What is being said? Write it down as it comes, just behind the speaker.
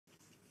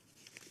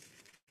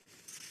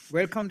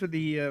Welcome to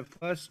the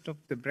first of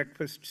the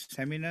breakfast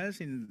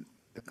seminars in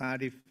the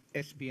Cardiff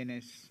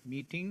SBNS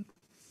meeting.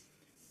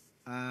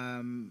 I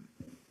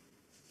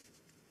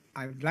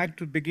would like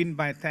to begin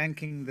by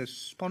thanking the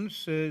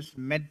sponsors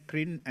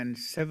MedPrin and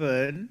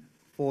Severn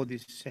for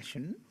this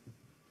session.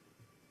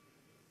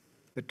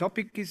 The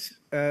topic is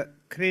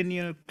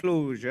cranial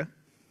closure,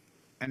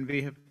 and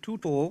we have two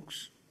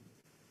talks,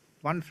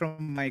 one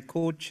from my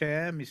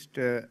co-chair,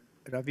 Mr.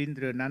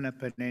 Ravindra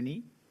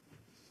Nannapaneni,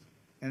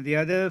 and the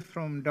other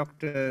from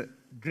Dr.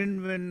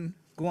 Drinwen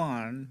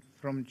Guan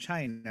from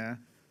China,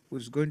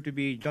 who's going to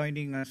be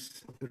joining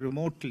us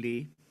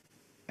remotely,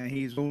 and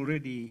he's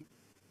already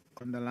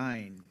on the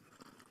line.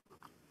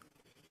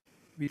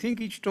 We think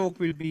each talk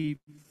will be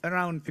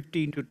around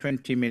 15 to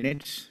 20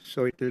 minutes,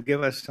 so it will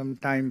give us some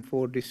time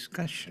for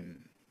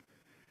discussion.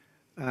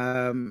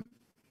 Cranial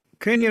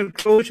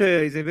closure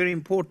is a very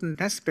important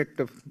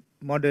aspect of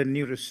modern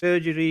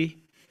neurosurgery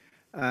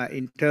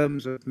in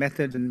terms of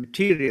methods and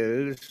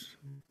materials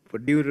for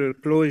dural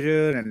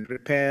closure and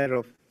repair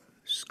of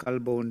skull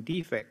bone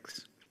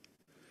defects.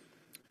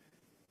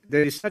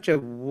 There is such a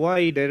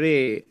wide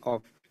array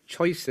of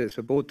choices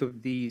for both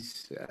of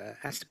these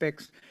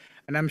aspects,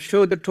 and I'm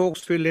sure the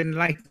talks will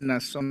enlighten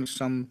us on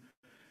some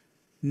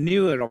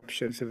newer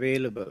options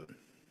available.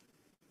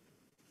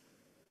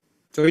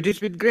 So it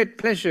is with great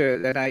pleasure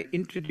that I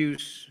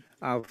introduce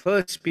our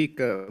first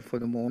speaker for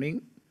the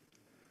morning,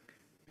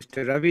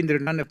 Mr. Ravindra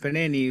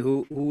Nannapaneni,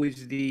 who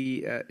is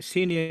the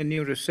senior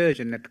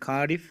neurosurgeon at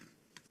Cardiff.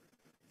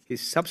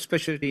 His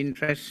subspecialty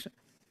interests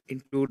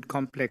include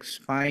complex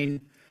spine,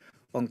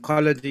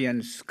 oncology,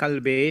 and skull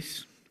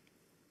base.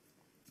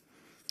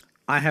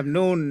 I have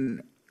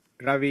known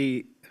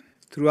Ravi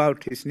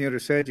throughout his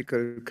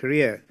neurosurgical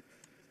career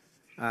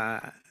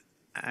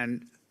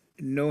and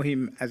know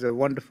him as a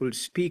wonderful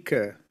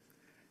speaker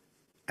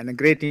and a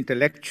great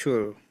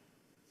intellectual.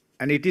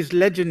 And it is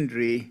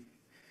legendary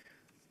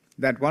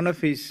that one of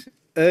his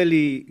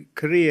early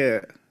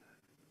career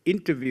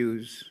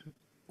interviews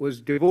was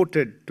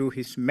devoted to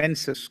his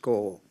Mensa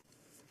score,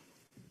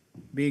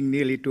 being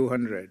nearly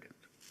 200.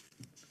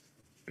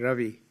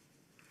 Ravi,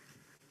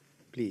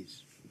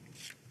 please.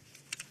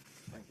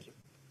 Thank you.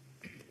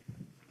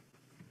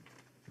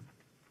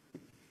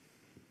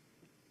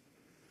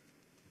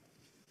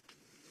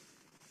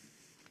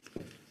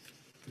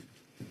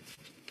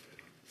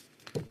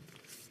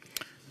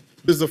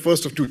 This is the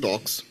first of two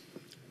talks.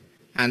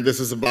 And this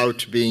is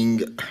about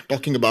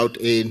talking about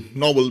a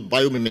novel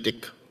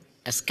biomimetic,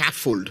 a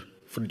scaffold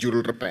for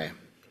dural repair.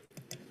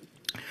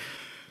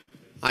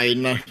 I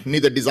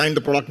neither designed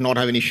the product nor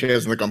have any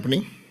shares in the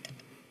company.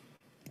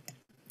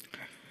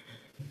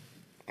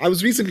 I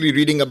was recently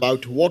reading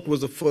about what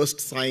was the first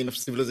sign of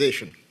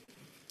civilization.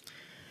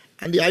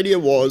 And the idea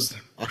was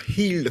a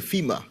healed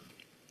femur.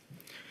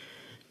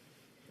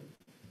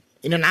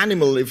 In an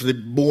animal, if the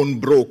bone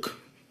broke,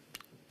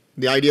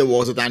 the idea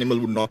was that the animal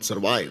would not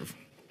survive.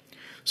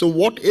 So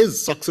what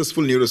is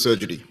successful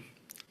neurosurgery?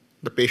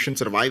 The patient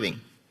surviving.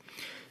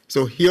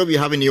 So here we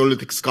have a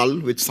Neolithic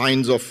skull with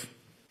signs of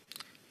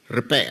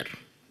repair.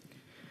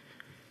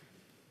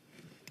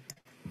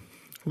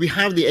 We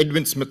have the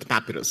Edwin Smith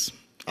papyrus,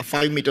 a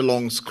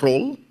 5-meter-long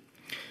scroll,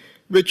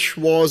 which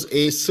was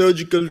a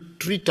surgical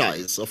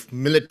treatise of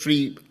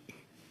military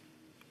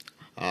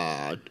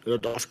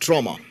of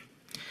trauma.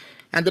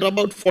 And there are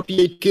about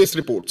 48 case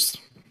reports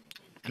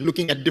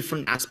looking at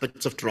different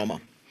aspects of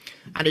trauma.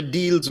 And it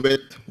deals with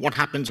what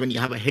happens when you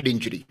have a head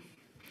injury.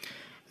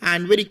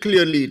 And very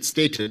clearly it's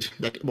stated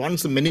that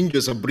once the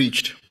meninges are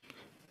breached,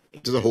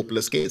 it is a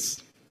hopeless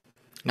case.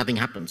 Nothing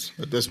happens.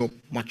 There's not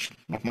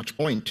much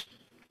point.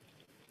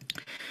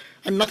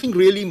 And nothing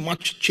really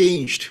much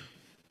changed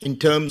in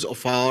terms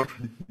of our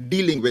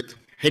dealing with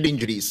head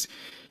injuries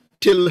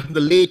till the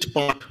late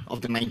part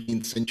of the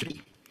 19th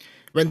century,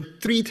 when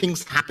three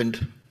things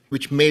happened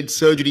which made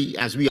surgery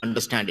as we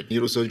understand it,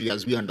 neurosurgery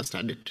as we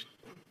understand it,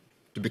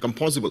 to become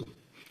possible.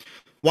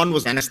 One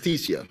was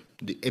anesthesia,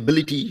 the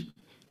ability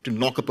to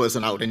knock a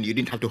person out and you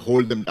didn't have to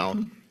hold them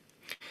down,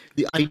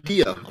 the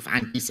idea of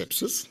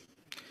antisepsis,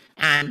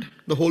 and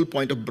the whole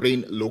point of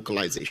brain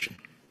localization.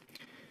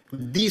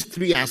 With these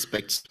three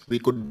aspects, we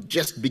could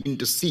just begin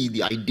to see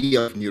the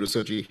idea of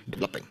neurosurgery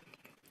developing.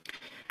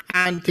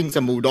 And things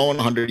have moved on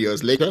 100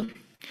 years later.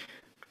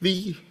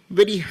 We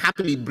very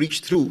happily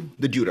breached through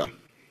the dura.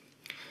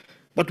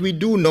 But we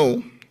do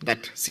know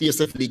that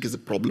CSF leak is a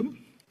problem,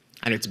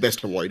 and it's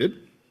best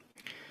avoided.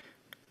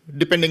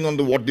 Depending on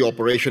what the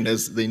operation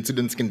is, the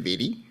incidence can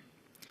vary.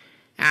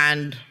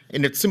 And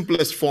in its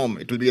simplest form,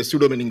 it will be a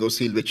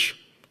pseudomeningocele, which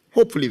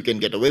hopefully we can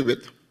get away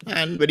with,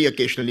 and very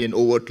occasionally an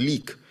overt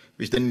leak,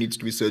 which then needs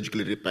to be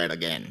surgically repaired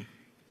again.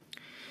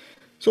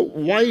 So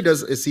why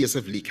does a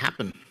CSF leak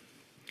happen?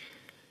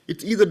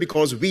 It's either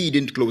because we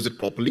didn't close it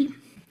properly,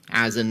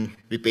 as in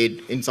we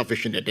paid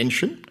insufficient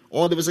attention,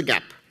 or there was a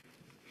gap.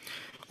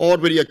 Or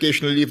very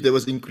occasionally if there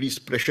was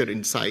increased pressure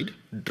inside,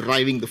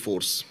 driving the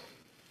force.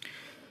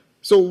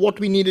 So what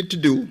we needed to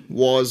do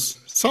was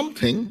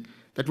something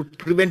that would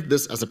prevent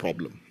this as a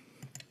problem.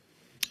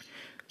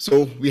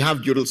 So we have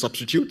dural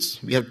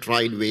substitutes. We have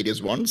tried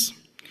various ones,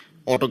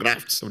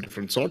 autografts of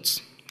different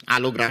sorts,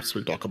 allografts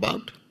we'll talk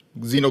about,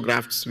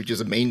 xenografts, which is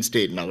a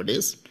mainstay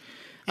nowadays,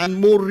 and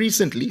more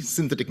recently,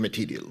 synthetic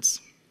materials.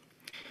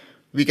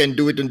 We can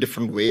do it in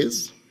different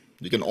ways.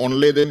 You can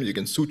onlay them, you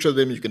can suture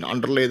them, you can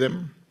underlay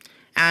them,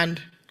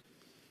 and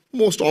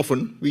most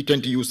often, we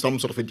tend to use some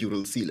sort of a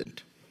dural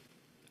sealant.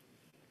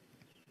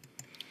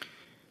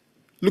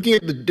 Looking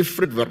at the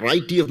different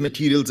variety of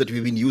materials that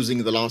we've been using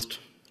in the last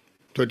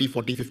 30,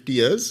 40, 50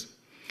 years,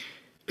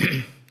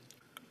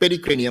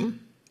 pericranium,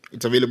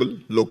 it's available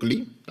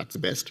locally, that's the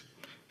best.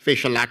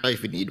 Facial lata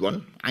if we need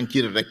one,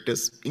 anterior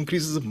rectus,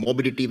 increases of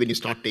morbidity when you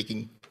start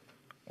taking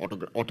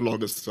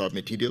autologous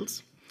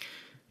materials.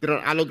 There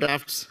are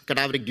allografts,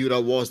 cadaveric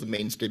dura was the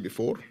mainstay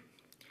before.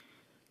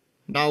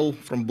 Now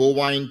from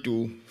bovine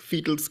to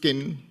fetal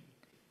skin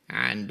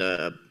and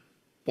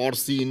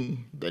porcine,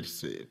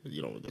 that's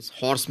this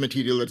horse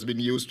material that's been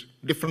used,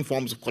 different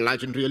forms of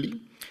collagen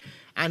really.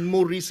 And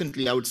more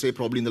recently, I would say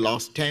probably in the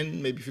last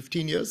 10, maybe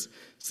 15 years,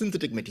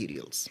 synthetic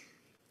materials.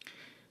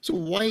 So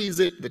why is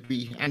it that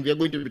we are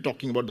going to be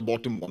talking about the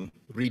bottom one,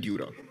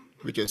 ReDura,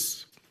 which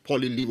is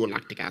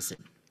polylevulactic acid.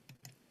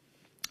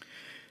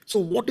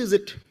 So what is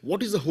it?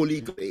 What is the holy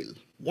grail?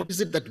 What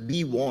is it that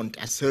we want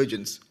as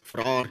surgeons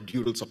for our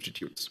dural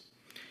substitutes?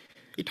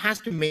 It has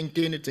to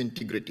maintain its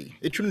integrity.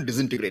 It shouldn't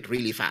disintegrate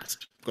really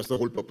fast because the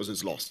whole purpose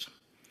is lost.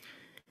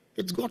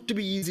 It's got to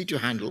be easy to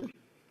handle.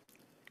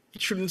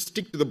 It shouldn't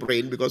stick to the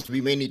brain because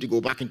we may need to go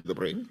back into the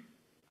brain.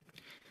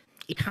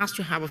 It has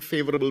to have a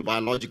favorable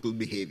biological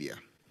behavior.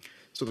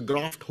 So the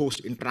graft-host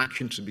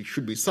interaction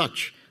should be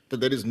such that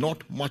there is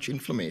not much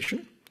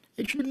inflammation.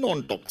 It should be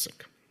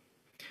non-toxic.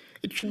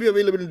 It should be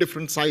available in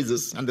different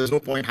sizes, and there's no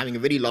point having a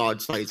very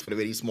large size for a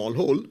very small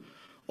hole,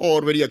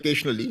 or very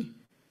occasionally,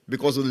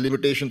 because of the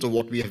limitations of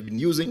what we have been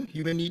using,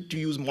 you may need to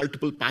use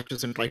multiple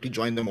patches and try to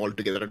join them all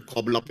together and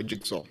cobble up a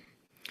jigsaw.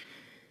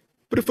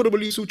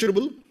 Preferably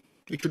suturable.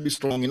 It should be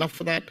strong enough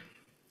for that.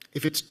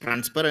 If it's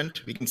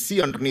transparent, we can see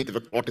underneath if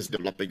a clot is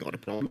developing or a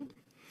problem.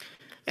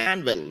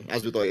 And well,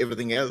 as with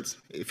everything else,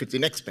 if it's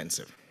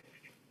inexpensive.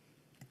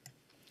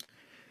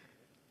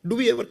 Do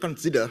we ever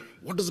consider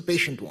what does the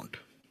patient want?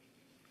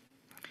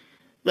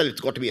 Well,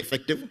 it's got to be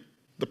effective.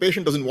 The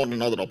patient doesn't want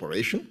another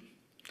operation.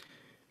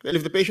 Well,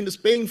 if the patient is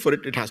paying for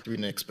it, it has to be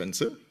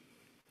inexpensive.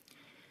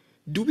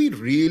 Do we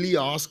really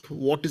ask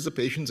what is the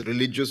patient's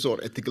religious or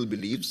ethical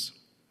beliefs?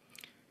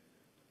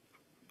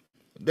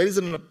 There is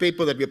a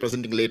paper that we are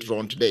presenting later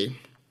on today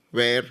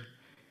where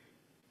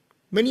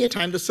many a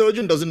time the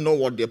surgeon doesn't know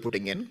what they're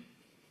putting in,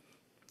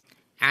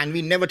 and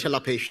we never tell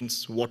our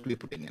patients what we're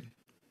putting in.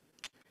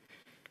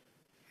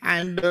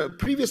 And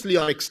previously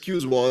our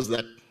excuse was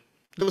that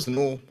there was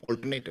no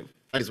alternative.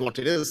 That is what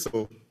it is,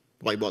 so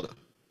why bother?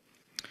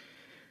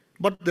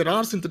 But there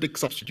are synthetic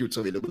substitutes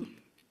available,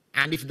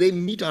 and if they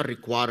meet our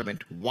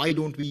requirement, why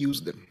don't we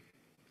use them?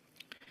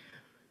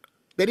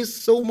 There is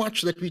so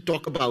much that we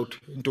talk about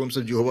in terms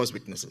of Jehovah's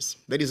Witnesses.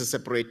 There is a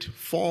separate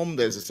form,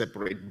 there's a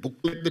separate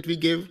booklet that we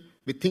give.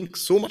 We think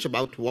so much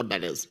about what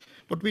that is,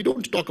 but we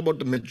don't talk about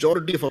the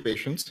majority of our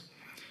patients,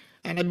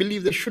 and I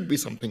believe there should be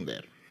something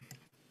there.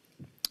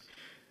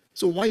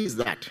 So why is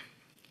that?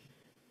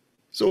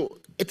 So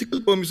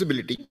ethical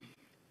permissibility,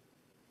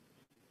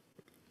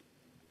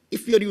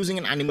 if we are using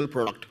an animal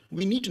product,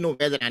 we need to know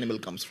where that animal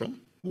comes from,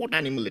 what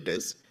animal it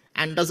is,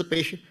 and does the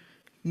patient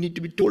need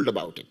to be told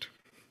about it?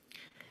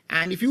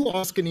 And if you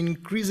ask an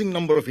increasing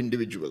number of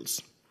individuals,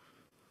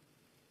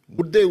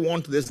 would they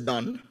want this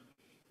done?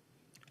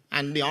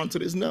 And the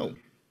answer is no.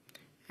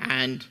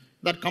 And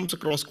that comes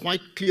across quite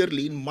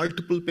clearly in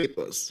multiple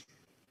papers.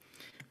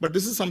 But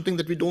this is something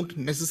that we don't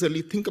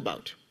necessarily think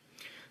about.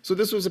 So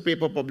this was a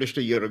paper published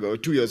a year ago,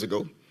 2 years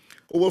ago.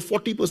 Over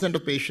 40%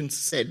 of patients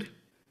said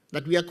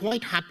that we are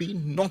quite happy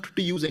not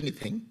to use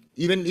anything,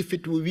 even if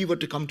we were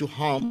to come to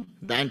harm,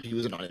 than to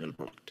use an animal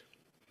product.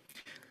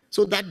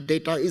 So that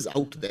data is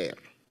out there.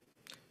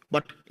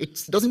 But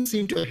it doesn't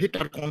seem to have hit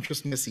our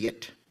consciousness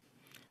yet.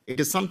 It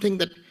is something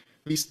that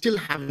we still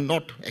have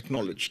not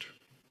acknowledged.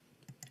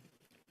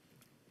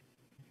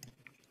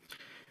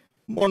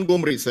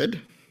 Montgomery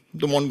said,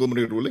 the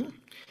Montgomery ruling,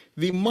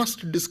 we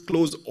must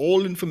disclose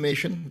all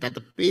information that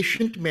the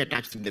patient may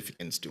attach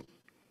significance to,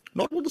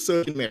 not what the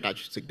surgeon may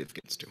attach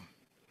significance to.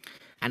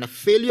 And a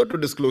failure to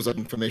disclose that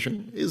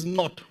information is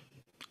not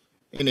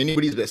in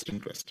anybody's best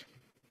interest.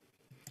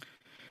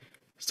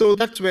 So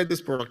that's where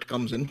this product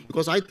comes in,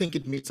 because I think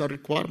it meets our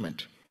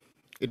requirement.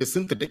 It is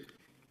synthetic,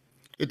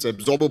 it's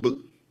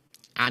absorbable,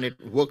 and it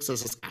works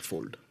as a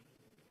scaffold.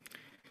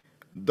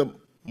 The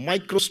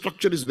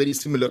microstructure is very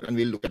similar, and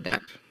we'll look at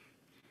that.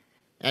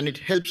 And it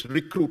helps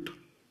recruit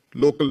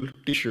local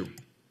tissue.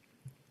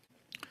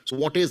 So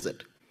what is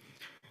it?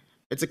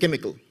 It's a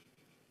chemical,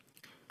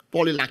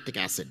 polylactic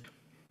acid.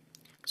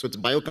 So it's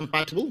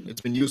biocompatible.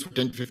 It's been used for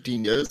 10 to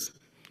 15 years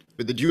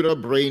with the dura,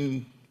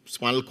 brain,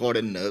 spinal cord,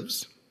 and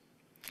nerves.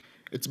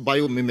 It's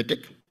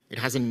biomimetic. It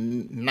has a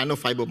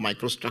nanofiber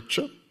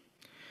microstructure.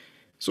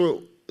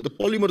 So the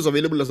polymer is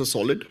available as a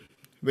solid.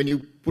 when you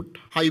put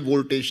high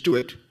voltage to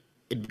it,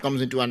 it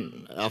becomes into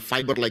a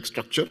fiber-like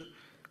structure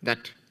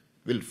that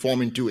will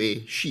form into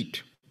a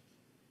sheet.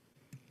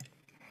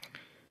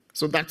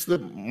 So that's the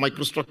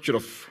microstructure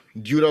of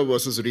dura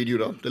versus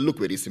ReDura. They look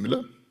very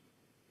similar.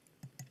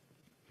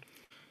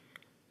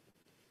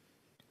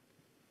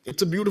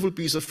 It's a beautiful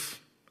piece of,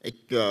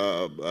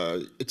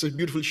 it's a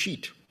beautiful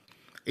sheet.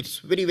 It's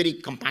very, very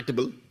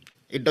compatible.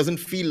 It doesn't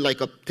feel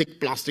like a thick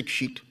plastic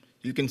sheet.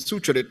 You can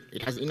suture it.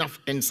 It has enough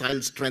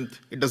tensile strength.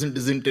 It doesn't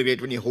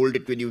disintegrate when you hold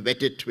it, when you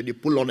wet it, when you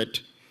pull on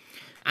it.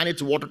 And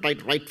it's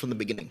watertight right from the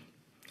beginning.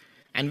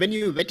 And when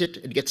you wet it,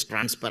 it gets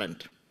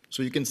transparent,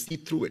 so you can see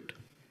through it.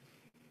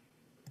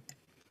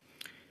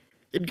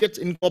 It gets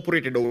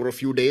incorporated over a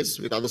few days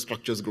with other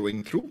structures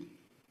growing through.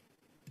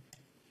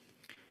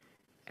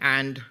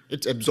 And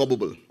it's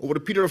absorbable. Over a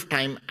period of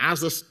time,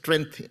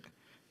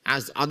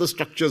 as other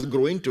structures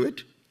grow into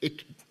it,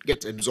 it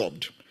gets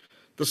absorbed.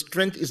 The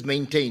strength is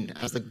maintained,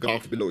 as the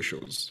graph below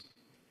shows.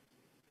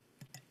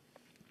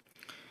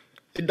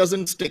 It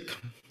doesn't stick.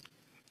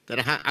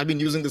 I've been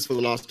using this for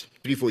the last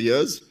 3-4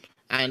 years,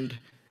 and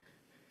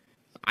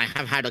I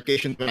have had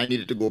occasions when I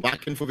needed to go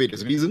back in for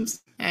various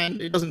reasons,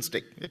 and it doesn't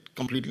stick. It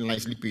completely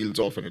nicely peels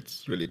off, and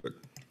it's really good.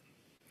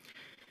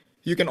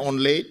 You can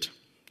onlay it,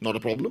 not a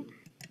problem.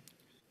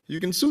 You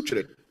can suture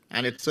it,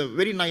 and it's a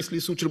very nicely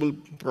suturable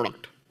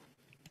product.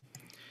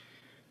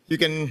 You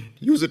can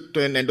use it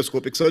in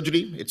endoscopic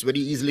surgery. It's very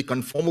easily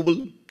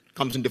conformable,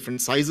 comes in different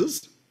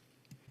sizes.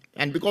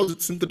 And because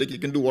it's synthetic, you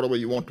can do whatever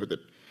you want with it.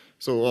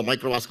 So a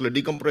microvascular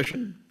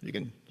decompression, you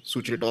can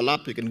suture it all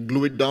up. You can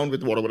glue it down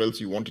with whatever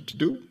else you want it to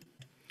do.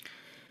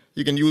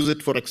 You can use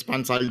it for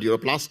expansile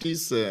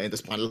duroplasties in the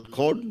spinal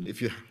cord if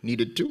you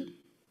needed to.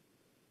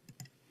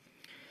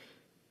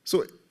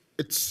 So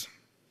it's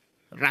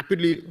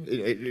rapidly,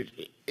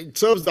 it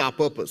serves our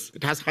purpose.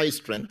 It has high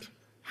strength,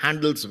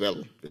 handles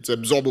well, it's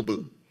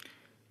absorbable.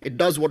 It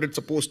does what it's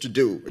supposed to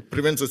do. It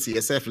prevents a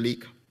CSF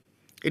leak.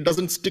 It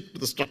doesn't stick to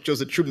the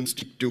structures it shouldn't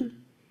stick to.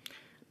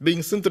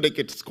 Being synthetic,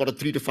 it's got a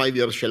 3 to 5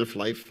 year shelf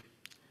life.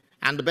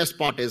 And the best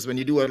part is when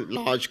you do a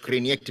large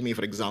craniectomy,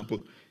 for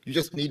example, you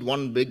just need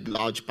one big,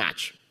 large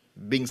patch.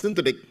 Being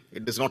synthetic,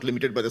 it is not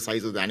limited by the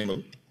size of the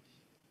animal.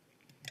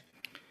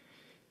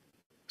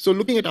 So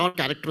looking at our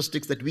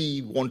characteristics that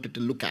we wanted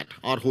to look at,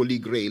 our holy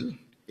grail,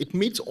 it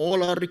meets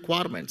all our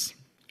requirements.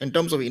 In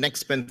terms of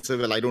inexpensive,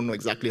 well, I don't know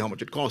exactly how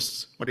much it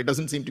costs, but it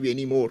doesn't seem to be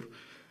any more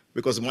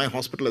because my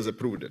hospital has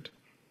approved it.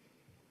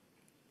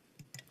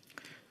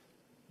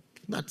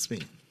 That's me.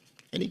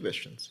 Any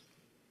questions?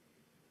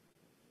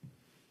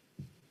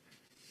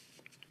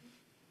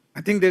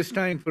 I think there's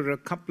time for a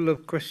couple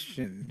of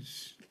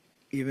questions,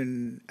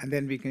 and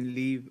then we can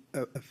leave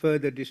a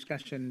further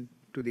discussion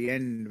to the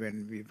end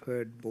when we've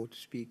heard both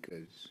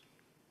speakers.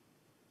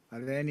 Are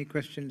there any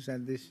questions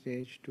at this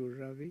stage to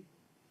Ravi?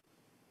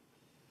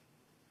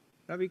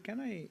 Ravi, can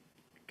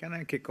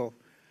I kick off?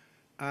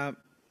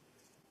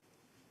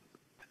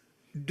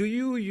 Do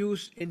you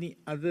use any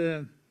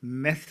other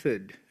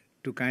method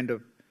to kind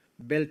of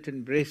belt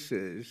and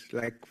braces,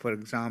 like, for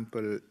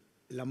example,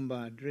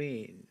 lumbar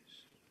drains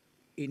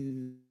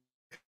in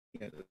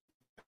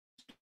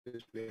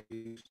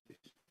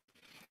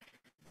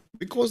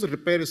Because the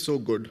repair is so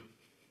good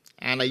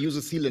and I use a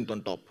sealant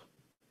on top,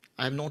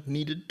 I have not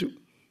needed to.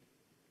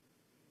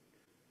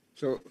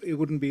 So it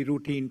wouldn't be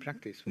routine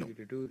practice for you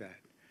to do that.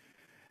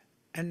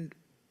 And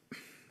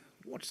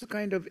what's the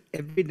kind of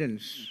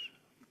evidence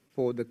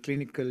for the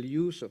clinical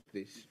use of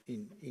this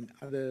in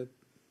other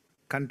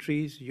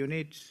countries,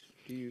 units?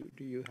 Do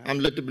you have? I'm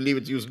led to believe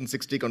it's used in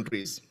 60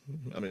 countries.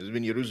 I mean,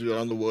 when you use it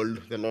around the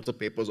world, there are lots of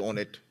papers on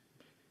it.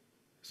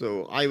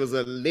 So I was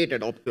a late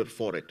adopter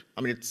for it.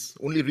 I mean, it's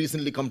only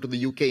recently come to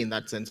the UK in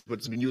that sense, but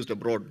it's been used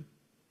abroad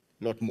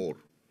a lot more.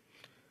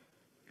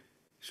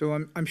 So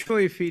I'm sure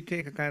if we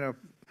take a kind of,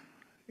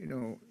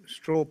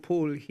 straw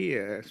poll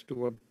here as to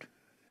what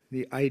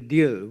the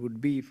ideal would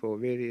be for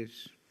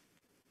various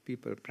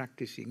people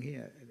practicing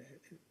here,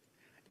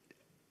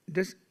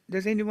 does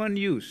anyone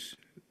use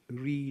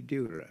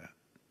ReDura?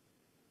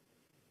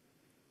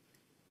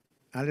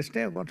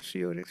 Alistair, what's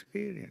your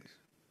experience?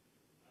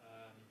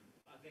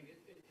 I think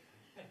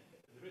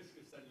the risk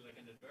of sounding like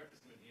an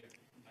advertisement here,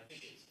 I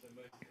think it's the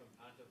most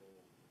compatible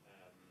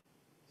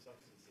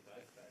substance that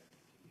I've found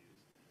to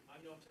use.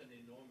 I'm not an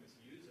enormous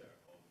user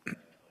of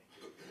but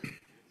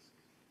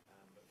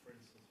for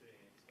instance, doing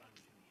an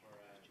expansion for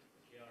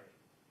Chiari.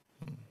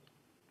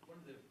 One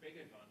of the big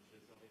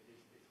advantages of it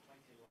is it's quite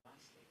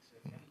elastic, so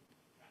if you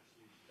haven't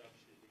actually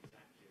dodged it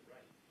exactly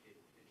right, it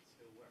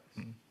still works.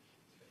 It's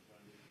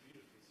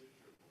beautifully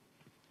suturable.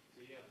 So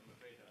yeah, I'm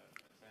afraid I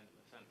sound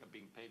like I'm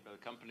being paid by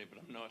the company, but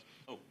I'm not.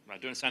 Oh, I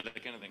don't sound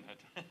like anything.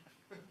 I've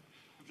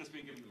just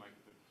been given the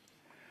microphone.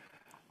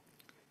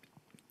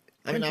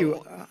 Thank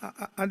you.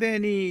 Are there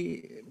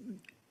any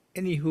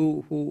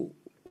who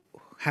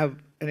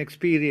have an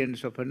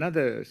experience of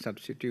another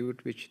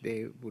substitute which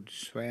they would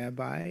swear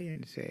by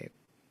and say,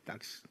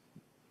 that's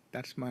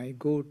my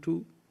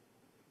go-to?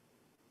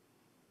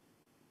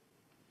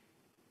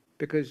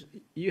 Because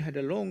you had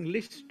a long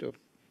list of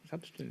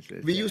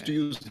substances. We used to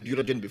use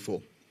Duragen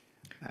before.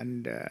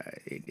 And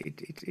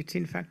it's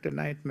in fact a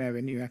nightmare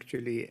when you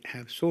actually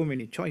have so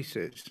many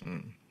choices.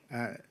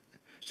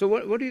 So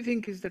what do you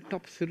think is the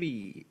top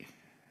three,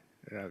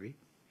 Ravi?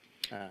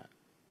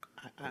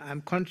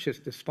 I'm conscious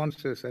the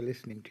sponsors are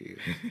listening to you.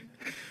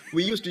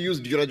 We used to use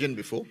Duragen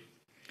before.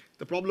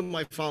 The problem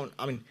I found,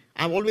 I mean,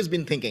 I've always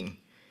been thinking,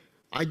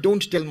 I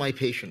don't tell my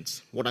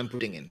patients what I'm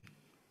putting in.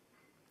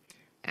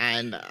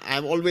 And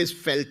I've always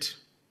felt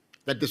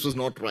that this was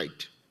not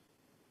right.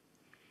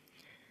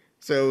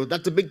 So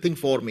that's a big thing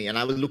for me, and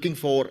I was looking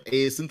for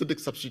a synthetic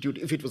substitute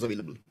if it was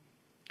available.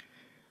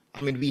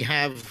 I mean, we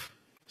have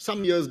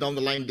some years down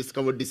the line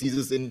discovered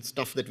diseases in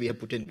stuff that we have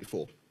put in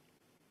before.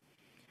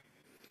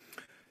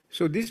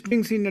 So this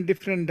brings in a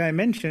different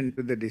dimension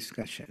to the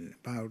discussion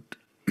about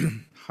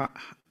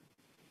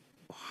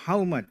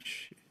how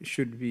much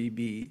should we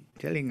be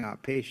telling our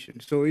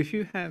patients. So if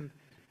you have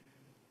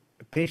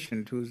a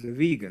patient who's a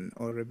vegan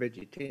or a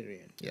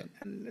vegetarian,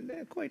 and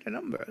there are quite a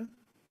number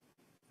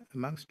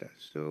amongst us,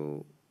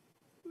 so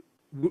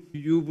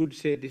you would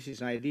say this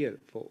is ideal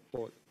for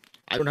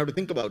I don't have to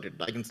think about it.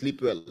 I can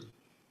sleep well.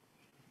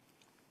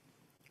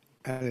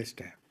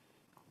 Alistair.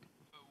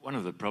 One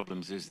of the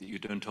problems is that you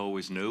don't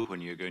always know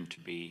when you're going to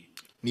be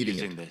Needing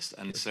using it. this.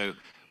 And so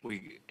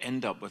we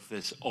end up with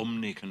this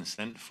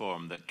omni-consent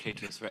form that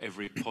caters for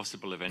every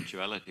possible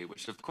eventuality,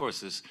 which of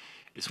course is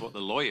what the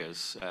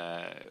lawyers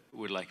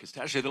would like us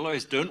to. Actually, the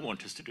lawyers don't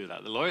want us to do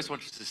that. The lawyers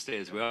want us to stay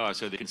as we are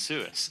so they can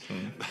sue us.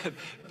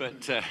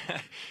 But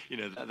you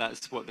know,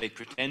 that's what they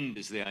pretend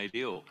is the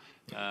ideal.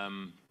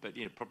 But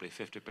you know, probably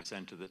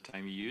 50% of the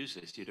time you use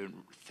this, you don't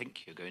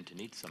think you're going to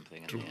need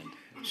something in the end.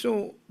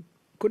 So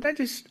could I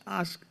just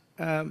ask,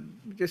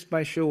 just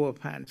by show of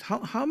hands,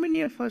 how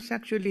many of us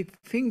actually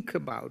think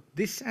about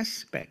this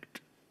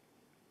aspect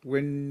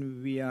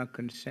when we are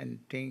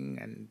consenting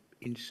and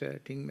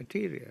inserting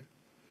material?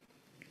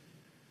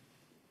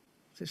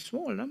 It's a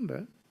small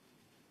number,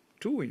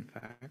 2 in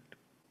fact,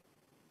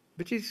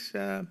 which is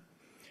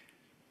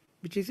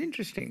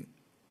interesting.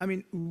 I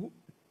mean,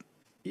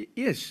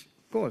 yes,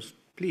 of course,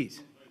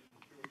 please.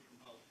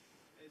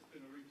 It's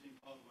been a routine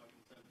part of my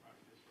consent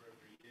practice for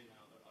every year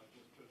now that I've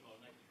just put on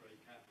an X-ray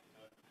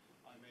catheter.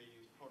 I may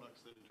use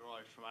products that are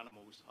derived from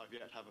animals. I've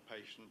yet to have a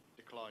patient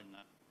decline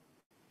that.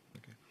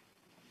 Okay.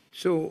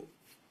 So,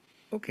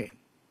 okay.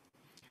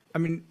 I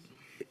mean,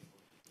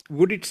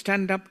 would it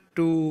stand up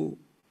to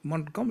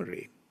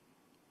Montgomery?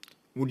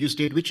 Would you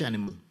state which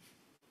animal?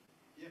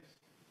 Yes.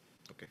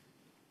 Okay.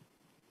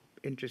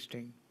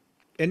 Interesting.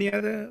 Any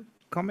other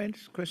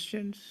comments,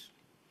 questions?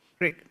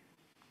 Rick?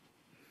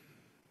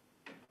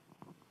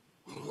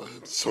 Well,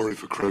 sorry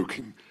for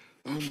croaking.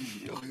 I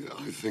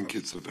think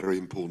it's a very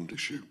important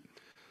issue.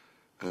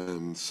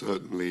 And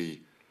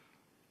certainly,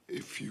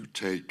 if you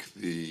take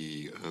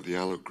the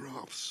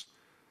allografts,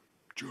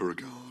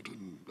 Duragard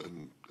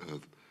and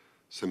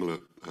similar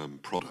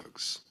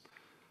products,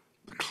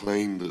 the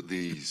claim that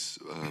these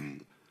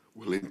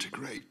will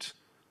integrate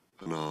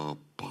and are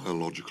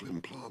biological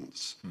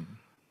implants,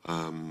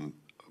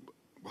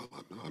 well,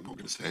 I'm not going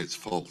to say it's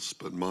false,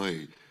 but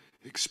my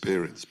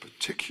experience,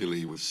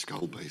 particularly with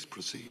skull-based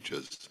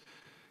procedures,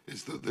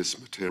 is that this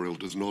material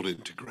does not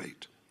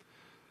integrate.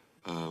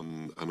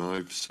 And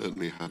I've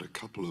certainly had a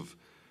couple of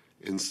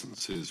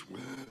instances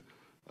where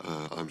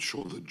I'm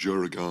sure the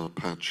Duragard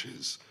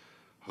patches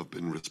have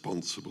been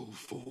responsible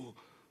for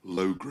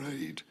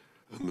low-grade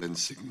and then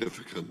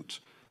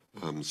significant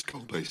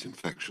skull-based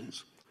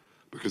infections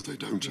because they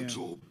don't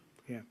absorb.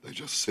 Yeah. They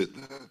just sit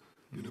there,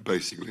 you know,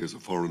 basically as a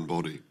foreign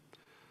body.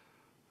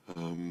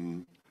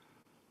 And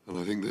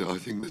I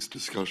think this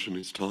discussion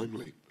is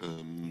timely.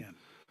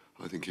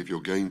 I think if you're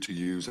going to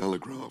use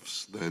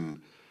allografts,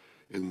 then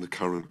in the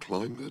current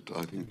climate,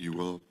 I think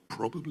you are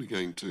probably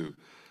going to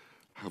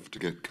have to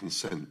get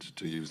consent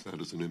to use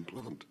that as an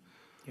implant.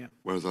 Yeah.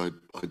 Whereas I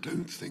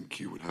don't think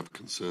you would have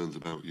concerns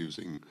about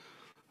using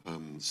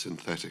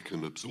synthetic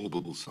and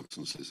absorbable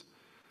substances.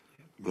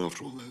 But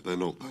after all, they're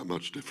not that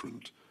much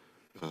different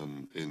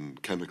in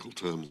chemical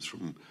terms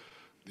from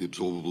the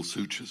absorbable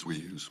sutures we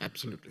use.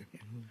 Absolutely.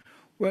 Yeah.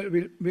 Well,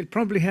 we'll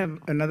probably have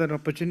another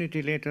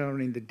opportunity later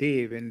on in the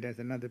day when there's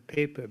another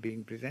paper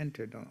being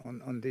presented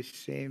on this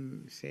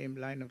same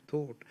line of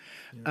thought.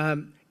 Yeah.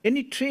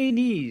 Any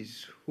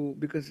trainees who,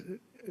 because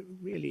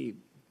really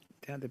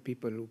they're the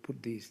people who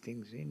put these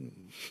things in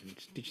and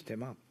stitch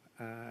them up.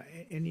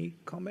 Any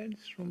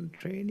comments from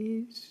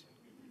trainees?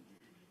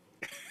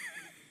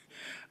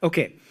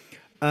 Okay.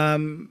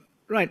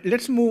 Right,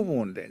 let's move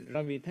on then.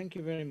 Ravi, thank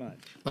you very much.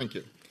 Thank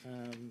you.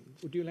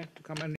 Would you like to come and